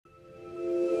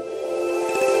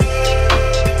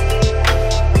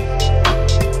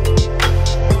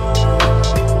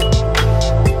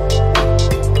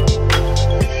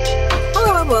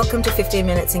15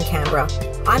 Minutes in Canberra.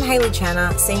 I'm Hayley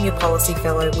Channer, Senior Policy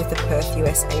Fellow with the Perth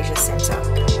US Asia Centre.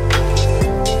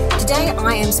 Today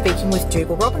I am speaking with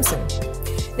Dougal Robinson.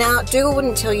 Now, Dougal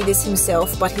wouldn't tell you this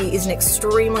himself, but he is an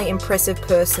extremely impressive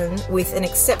person with an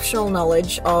exceptional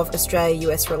knowledge of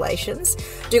Australia-US relations.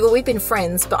 Dougal, we've been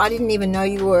friends, but I didn't even know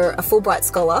you were a Fulbright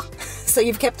scholar, so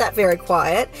you've kept that very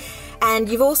quiet. And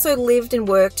you've also lived and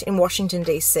worked in Washington,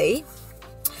 D.C.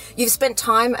 You've spent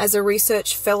time as a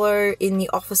research fellow in the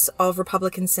office of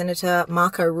Republican Senator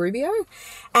Marco Rubio.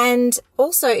 And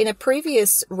also in a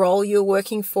previous role, you were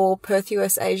working for Perth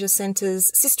US Asia Centre's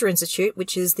sister institute,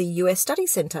 which is the US Study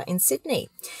Centre in Sydney.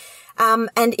 And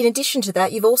in addition to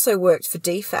that, you've also worked for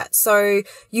DFAT. So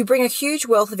you bring a huge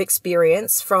wealth of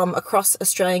experience from across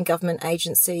Australian government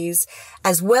agencies,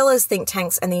 as well as think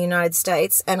tanks and the United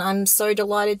States. And I'm so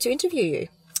delighted to interview you.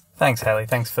 Thanks, Hayley.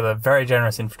 Thanks for the very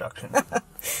generous introduction.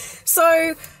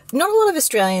 So not a lot of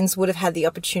Australians would have had the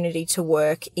opportunity to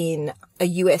work in a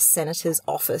US Senator's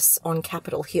office on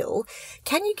Capitol Hill.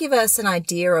 Can you give us an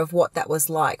idea of what that was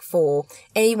like for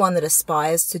anyone that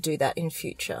aspires to do that in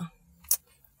future?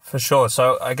 For sure.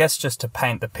 So I guess just to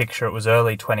paint the picture, it was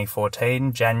early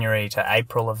 2014, January to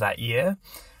April of that year.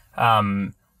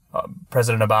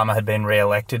 President Obama had been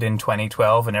re-elected in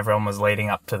 2012 and everyone was leading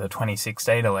up to the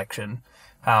 2016 election.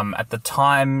 At the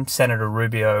time, Senator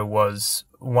Rubio was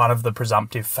one of the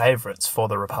presumptive favourites for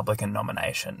the Republican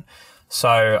nomination.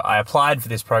 So I applied for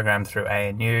this program through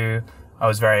ANU. I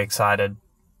was very excited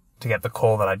to get the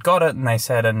call that I'd got it, and they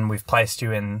said, and we've placed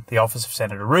you in the office of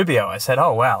Senator Rubio. I said,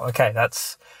 oh, wow, okay,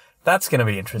 that's going to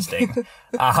be interesting.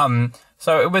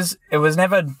 So it was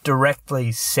never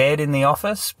directly said in the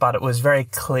office, but it was very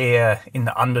clear in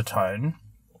the undertone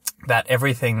that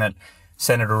everything that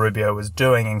Senator Rubio was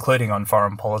doing, including on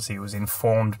foreign policy, was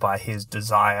informed by his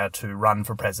desire to run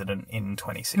for president in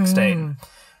 2016.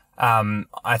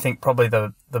 I think probably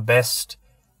the best,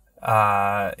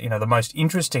 the most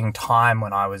interesting time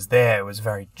when I was there, it was a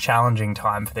very challenging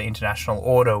time for the international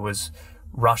order, was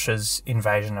Russia's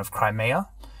invasion of Crimea.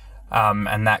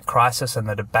 And that crisis and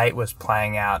the debate was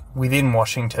playing out within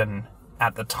Washington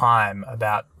at the time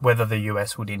about whether the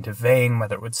US would intervene,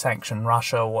 whether it would sanction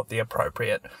Russia, what the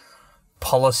appropriate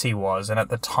policy was. And at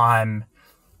the time,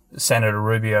 Senator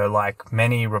Rubio, like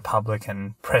many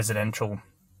Republican presidential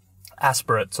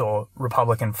aspirates or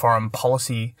Republican foreign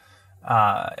policy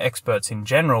experts in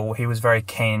general, he was very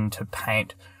keen to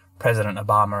paint President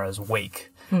Obama as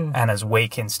weak and as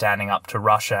weak in standing up to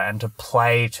Russia and to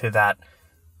play to that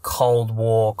Cold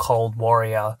War, Cold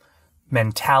Warrior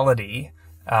mentality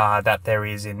that there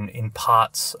is in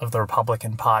parts of the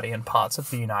Republican Party and parts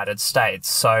of the United States.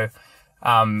 So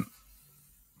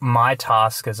my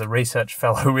task as a research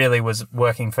fellow really was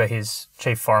working for his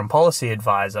chief foreign policy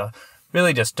advisor,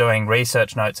 really just doing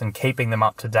research notes and keeping them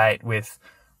up to date with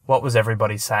what was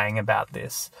everybody saying about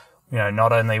this. You know,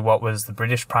 not only what was the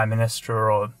British Prime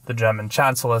Minister or the German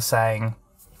Chancellor saying,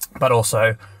 but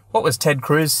also what was Ted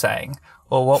Cruz saying,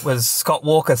 or what was Scott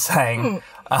Walker saying,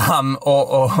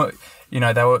 or you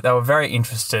know, they were very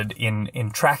interested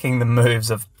in tracking the moves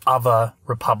of other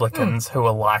Republicans who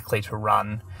were likely to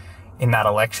run in that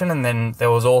election. And then there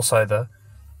was also the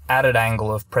added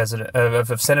angle of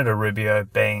Senator Rubio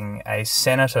being a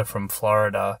senator from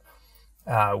Florida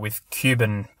with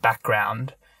Cuban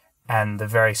background and the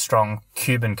very strong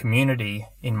Cuban community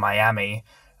in Miami.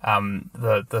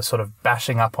 The sort of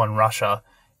bashing up on Russia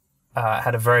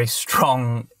had a very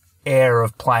strong air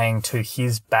of playing to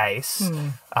his base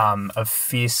of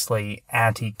fiercely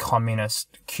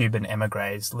anti-communist Cuban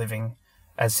emigres living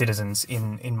as citizens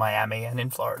in Miami and in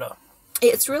Florida.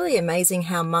 It's really amazing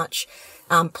how much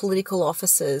political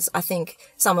officers, I think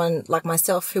someone like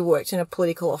myself who worked in a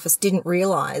political office didn't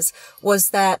realise, was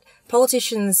that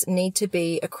politicians need to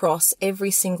be across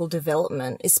every single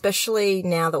development, especially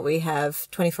now that we have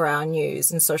 24-hour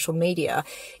news and social media.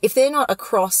 If they're not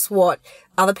across what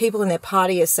other people in their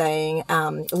party are saying,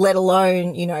 let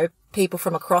alone, you know, people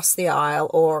from across the aisle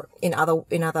or in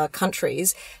other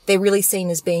countries, they're really seen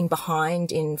as being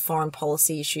behind in foreign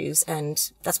policy issues,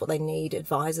 and that's what they need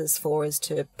advisors for, is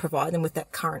to provide them with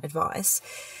that current advice.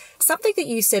 Something that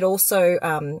you said also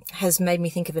has made me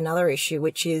think of another issue,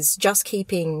 which is just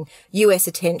keeping US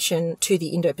attention to the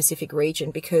Indo-Pacific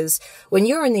region, because when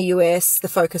you were in the US, the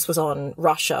focus was on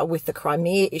Russia with the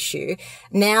Crimea issue.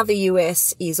 Now the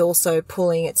US is also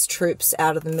pulling its troops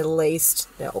out of the Middle East.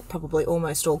 They're probably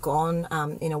almost all gone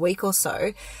in a week or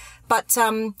so. But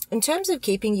in terms of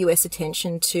keeping US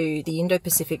attention to the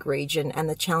Indo-Pacific region and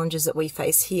the challenges that we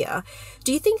face here,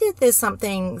 do you think that there's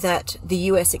something that the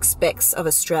US expects of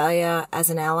Australia as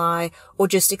an ally, or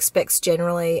just expects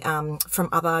generally from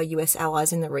other US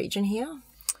allies in the region here?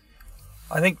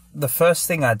 I think the first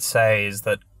thing I'd say is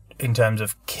that in terms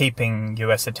of keeping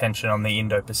US attention on the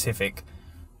Indo-Pacific,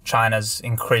 China's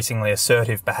increasingly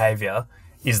assertive behaviour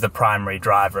is the primary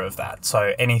driver of that.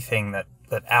 So anything that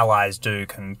allies do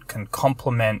can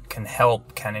complement, can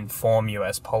help, can inform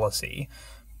US policy,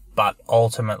 but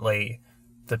ultimately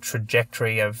the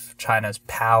trajectory of China's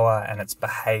power and its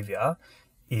behaviour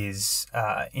is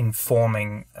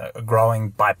informing a growing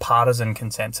bipartisan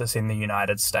consensus in the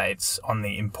United States on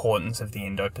the importance of the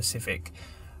Indo-Pacific,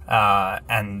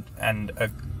 and a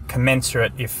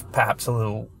commensurate, if perhaps a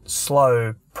little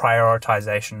slow,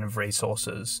 prioritisation of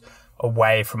resources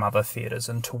away from other theatres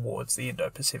and towards the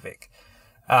Indo-Pacific.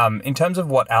 In terms of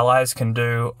what allies can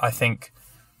do, I think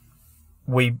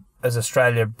we, as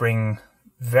Australia, bring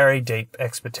very deep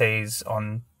expertise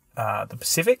on the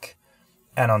Pacific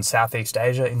and on Southeast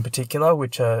Asia in particular,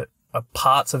 which are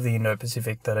parts of the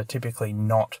Indo-Pacific that are typically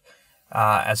not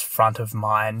as front of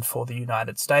mind for the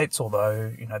United States,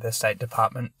 although, their State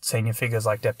Department senior figures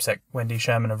like DepSec Wendy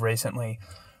Sherman have recently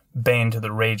been to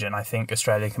the region. I think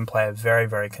Australia can play a very,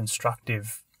 very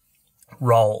constructive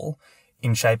role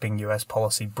in shaping US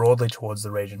policy broadly towards the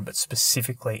region, but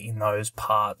specifically in those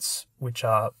parts which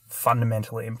are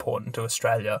fundamentally important to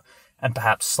Australia and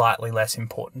perhaps slightly less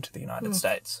important to the United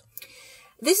States.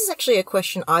 This is actually a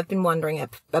question I've been wondering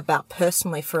about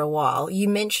personally for a while. You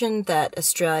mentioned that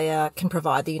Australia can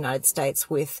provide the United States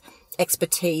with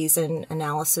expertise and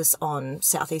analysis on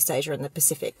Southeast Asia and the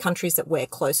Pacific, countries that we're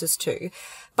closest to.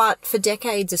 But for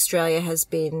decades, Australia has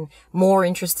been more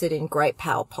interested in great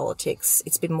power politics.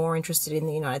 It's been more interested in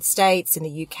the United States, in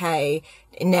the UK,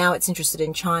 and now it's interested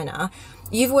in China.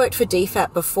 You've worked for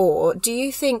DFAT before. Do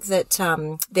you think that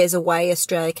there's a way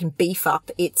Australia can beef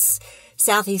up its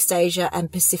Southeast Asia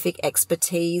and Pacific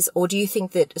expertise, or do you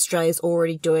think that Australia's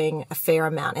already doing a fair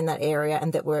amount in that area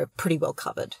and that we're pretty well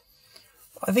covered?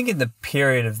 I think in the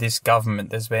period of this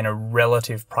government, there's been a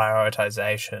relative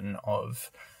prioritisation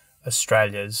of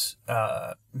Australia's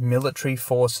military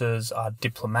forces, our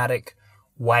diplomatic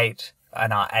weight,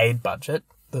 and our aid budget,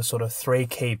 the sort of three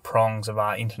key prongs of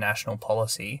our international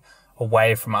policy,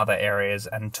 away from other areas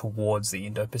and towards the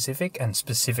Indo-Pacific, and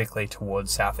specifically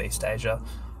towards Southeast Asia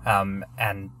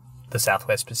and the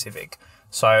Southwest Pacific.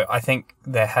 So I think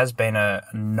there has been a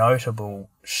notable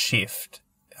shift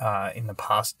in the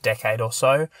past decade or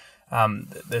so.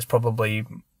 There's probably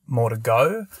more to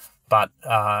go, but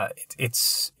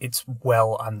it's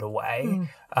well underway.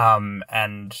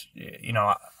 And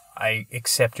I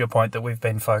accept your point that we've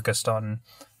been focused on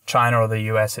China or the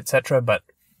US, etc., but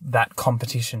that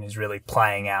competition is really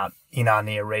playing out in our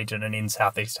near region and in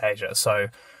Southeast Asia. So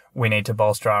we need to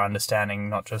bolster our understanding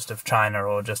not just of China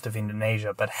or just of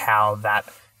Indonesia, but how that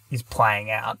is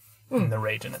playing out in the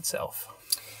region itself.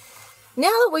 Now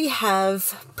that we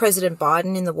have President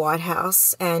Biden in the White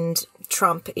House and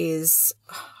Trump is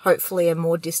hopefully a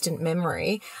more distant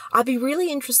memory, I'd be really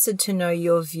interested to know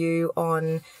your view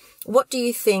on what do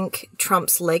you think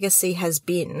Trump's legacy has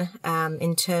been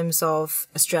in terms of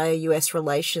Australia-US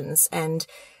relations, and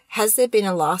has there been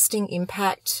a lasting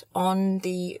impact on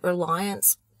the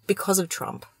alliance because of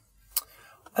Trump?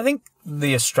 I think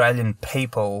the Australian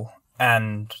people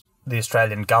and the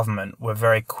Australian government were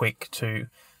very quick to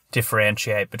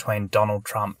differentiate between Donald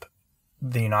Trump,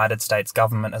 the United States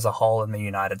government as a whole, and the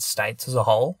United States as a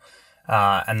whole.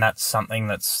 And that's something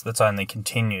that's only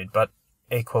continued. But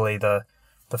equally, the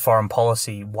foreign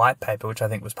policy white paper, which I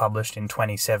think was published in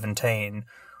 2017,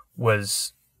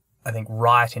 was, I think,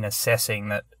 right in assessing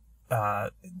that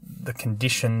the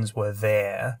conditions were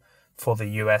there for the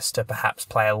US to perhaps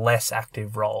play a less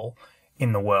active role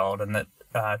in the world, and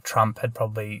that Trump had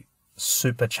probably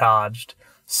supercharged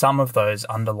some of those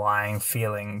underlying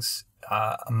feelings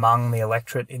among the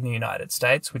electorate in the United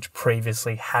States, which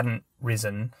previously hadn't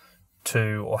risen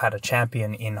to or had a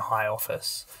champion in high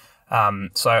office.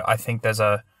 So I think there's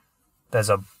a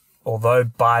although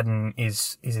Biden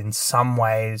is in some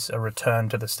ways a return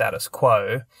to the status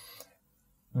quo,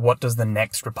 what does the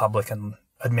next Republican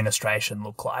administration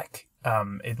look like?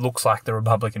 It looks like the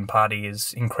Republican Party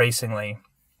is increasingly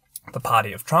the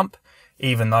party of Trump,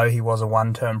 even though he was a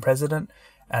one-term president.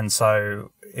 And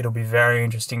so it'll be very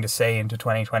interesting to see into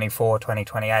 2024,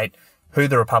 2028, who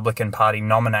the Republican Party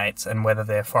nominates and whether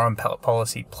their foreign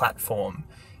policy platform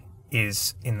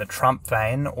is in the Trump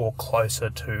vein or closer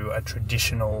to a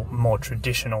more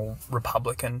traditional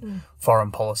Republican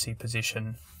foreign policy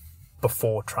position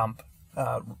before Trump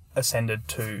ascended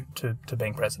to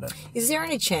being president. Is there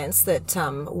any chance that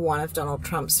one of Donald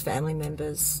Trump's family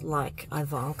members, like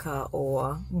Ivanka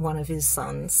or one of his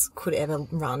sons, could ever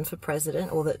run for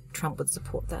president, or that Trump would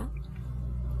support that?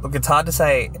 Look, it's hard to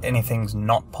say anything's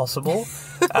not possible.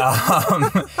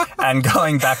 And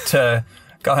going back to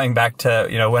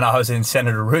when I was in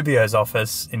Senator Rubio's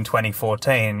office in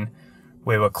 2014,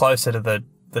 we were closer to the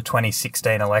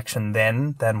 2016 election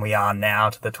then than we are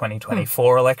now to the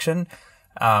 2024 election.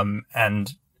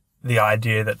 And the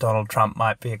idea that Donald Trump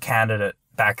might be a candidate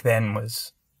back then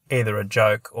was either a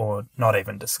joke or not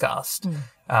even discussed.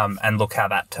 And look how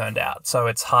that turned out. So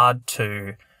it's hard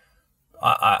to...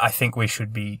 I think we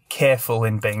should be careful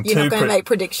in being You're not going to make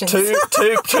predictions.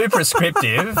 too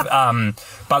prescriptive.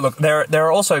 But look, there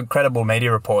are also credible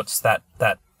media reports that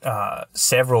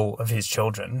several of his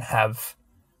children have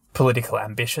political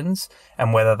ambitions,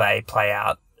 and whether they play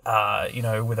out,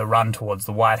 with a run towards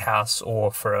the White House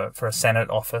or for a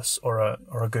Senate office or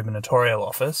a gubernatorial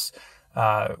office,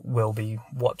 will be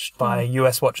watched by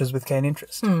US watchers with keen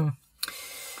interest.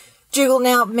 Dougal,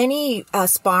 now many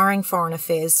aspiring foreign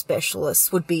affairs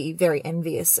specialists would be very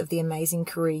envious of the amazing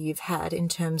career you've had in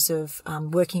terms of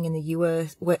working in the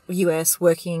US,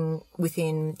 working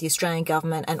within the Australian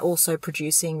government, and also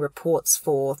producing reports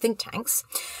for think tanks.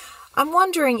 I'm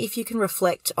wondering if you can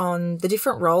reflect on the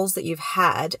different roles that you've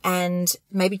had and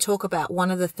maybe talk about one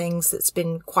of the things that's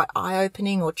been quite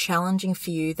eye-opening or challenging for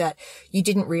you that you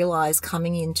didn't realise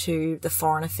coming into the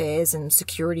foreign affairs and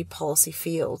security policy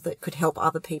field that could help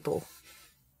other people.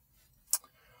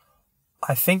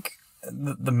 I think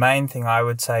the main thing I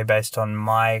would say, based on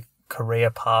my career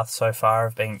path so far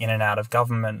of being in and out of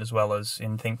government as well as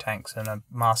in think tanks and a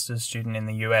master's student in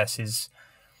the US, is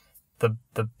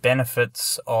the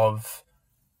benefits of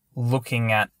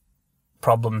looking at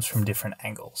problems from different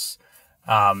angles.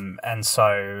 And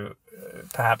so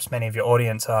perhaps many of your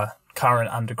audience are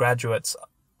current undergraduates.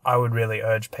 I would really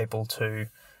urge people to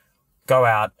go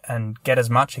out and get as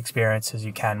much experience as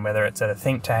you can, whether it's at a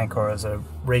think tank or as a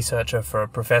researcher for a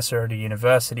professor at a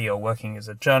university, or working as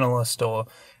a journalist, or,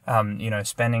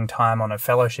 spending time on a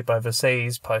fellowship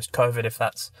overseas post-COVID, if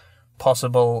that's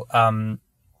possible,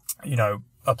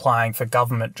 applying for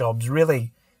government jobs.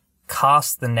 Really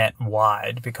cast the net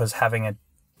wide, because having a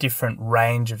different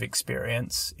range of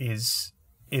experience is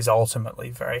ultimately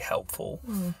very helpful.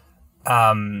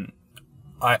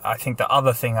 I think the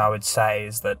other thing I would say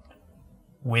is that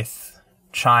with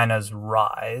China's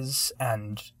rise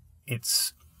and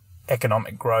its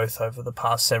economic growth over the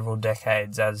past several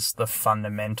decades as the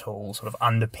fundamental sort of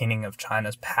underpinning of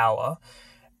China's power,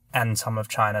 and some of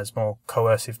China's more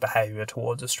coercive behaviour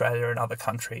towards Australia and other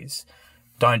countries,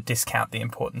 don't discount the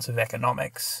importance of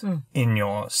economics in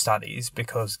your studies,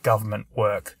 because government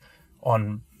work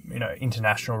on,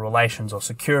 international relations or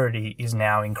security is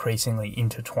now increasingly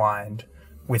intertwined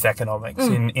with economics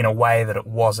in a way that it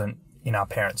wasn't in our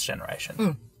parents'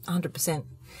 generation. 100%.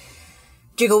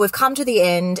 Dougal, we've come to the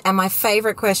end, and my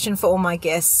favourite question for all my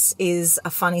guests is a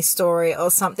funny story or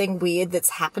something weird that's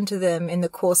happened to them in the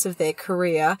course of their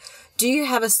career. Do you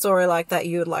have a story like that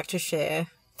you would like to share?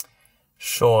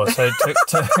 Sure. So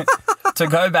to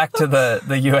go back to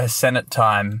the US Senate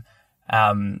time,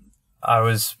 I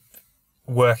was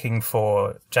working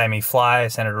for Jamie Fly,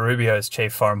 Senator Rubio's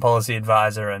chief foreign policy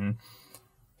advisor, and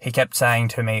he kept saying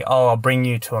to me, I'll bring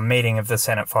you to a meeting of the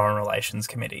Senate Foreign Relations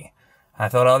Committee. I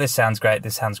thought, this sounds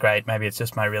great. Maybe it's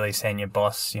just my really senior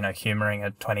boss, humouring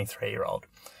a 23-year-old.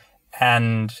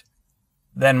 And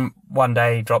then one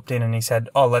day he dropped in and he said,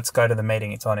 let's go to the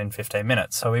meeting. It's on in 15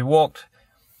 minutes. So we walked,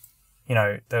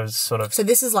 there was sort of... So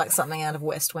this is like something out of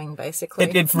West Wing, basically.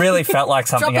 It really felt like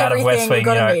something out of West Wing.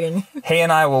 A meeting. He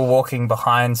and I were walking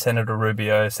behind Senator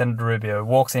Rubio. Senator Rubio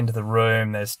walks into the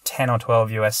room. There's 10 or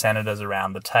 12 US senators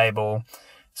around the table.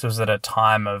 This was at a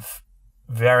time of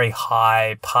very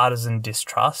high partisan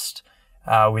distrust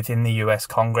within the US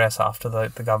Congress after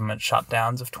the government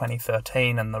shutdowns of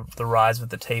 2013 and the rise of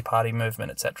the Tea Party movement,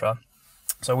 etc.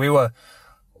 So we were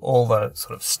all the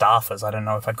sort of staffers. I don't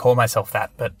know if I'd call myself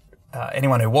that, but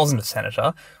anyone who wasn't a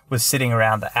senator was sitting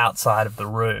around the outside of the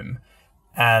room.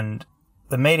 And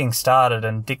the meeting started,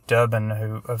 and Dick Durbin,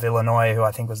 of Illinois, who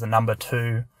I think was the number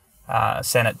 2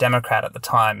 Senate Democrat at the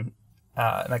time,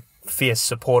 a fierce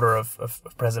supporter of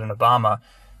President Obama,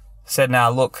 said,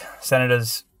 now look,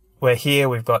 senators, we're here.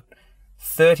 We've got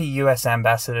 30 US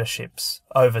ambassadorships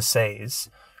overseas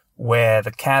where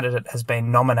the candidate has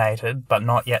been nominated but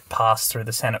not yet passed through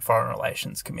the Senate Foreign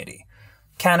Relations Committee.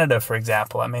 Canada, for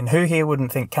example. I mean, who here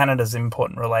wouldn't think Canada's an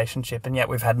important relationship, and yet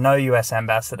we've had no US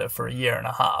ambassador for a year and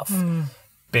a half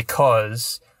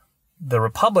because the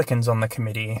Republicans on the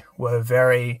committee were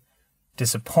very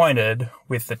disappointed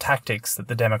with the tactics that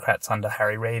the Democrats under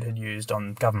Harry Reid had used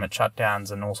on government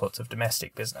shutdowns and all sorts of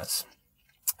domestic business.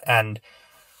 And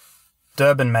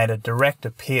Durbin made a direct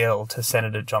appeal to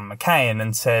Senator John McCain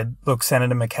and said, look,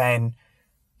 Senator McCain,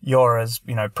 you're as,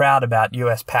 proud about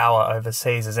US power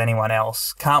overseas as anyone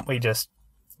else. Can't we just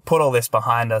put all this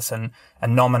behind us and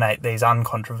nominate these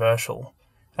uncontroversial,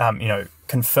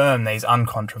 confirm these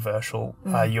uncontroversial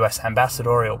US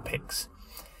ambassadorial picks?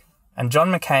 And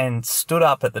John McCain stood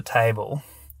up at the table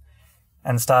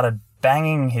and started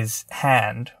banging his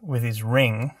hand with his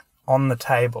ring on the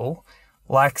table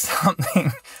like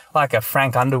something like a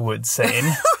Frank Underwood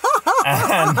scene.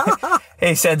 And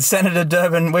he said, Senator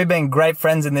Durbin, we've been great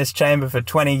friends in this chamber for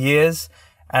 20 years,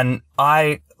 and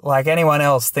I, like anyone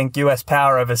else, think US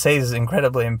power overseas is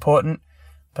incredibly important,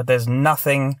 but there's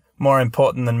nothing more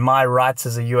important than my rights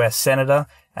as a US senator,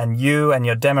 and you and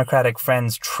your Democratic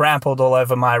friends trampled all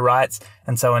over my rights,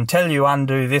 and so until you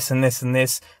undo this and this and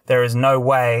this, there is no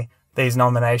way these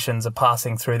nominations are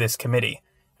passing through this committee.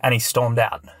 And he stormed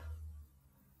out.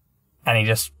 And he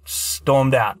just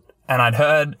stormed out. And I'd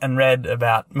heard and read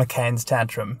about McCain's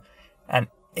tantrum, and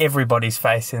everybody's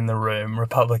face in the room,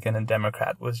 Republican and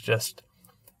Democrat, was just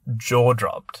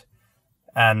jaw-dropped.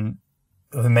 And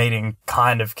the meeting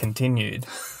kind of continued.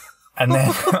 And then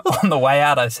on the way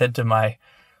out, I said to my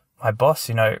boss,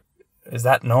 is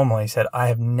that normal? He said, I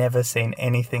have never seen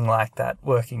anything like that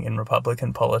working in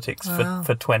Republican politics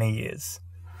for 20 years.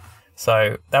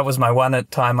 So that was my one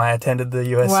time I attended the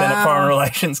US Senate Foreign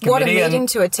Relations Committee. What a meeting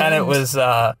to attend. And it was,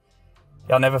 I'll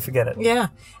never forget it. Yeah.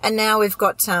 And now we've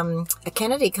got a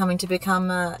Kennedy coming to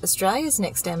become Australia's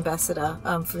next ambassador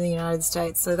from the United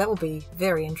States. So that will be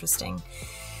very interesting.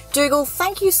 Dougal,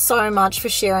 thank you so much for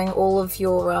sharing all of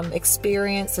your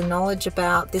experience and knowledge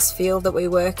about this field that we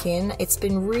work in. It's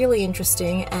been really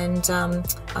interesting, and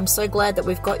I'm so glad that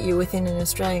we've got you within an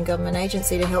Australian government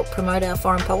agency to help promote our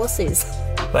foreign policies.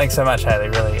 Thanks so much, Hayley.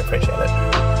 Really appreciate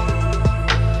it.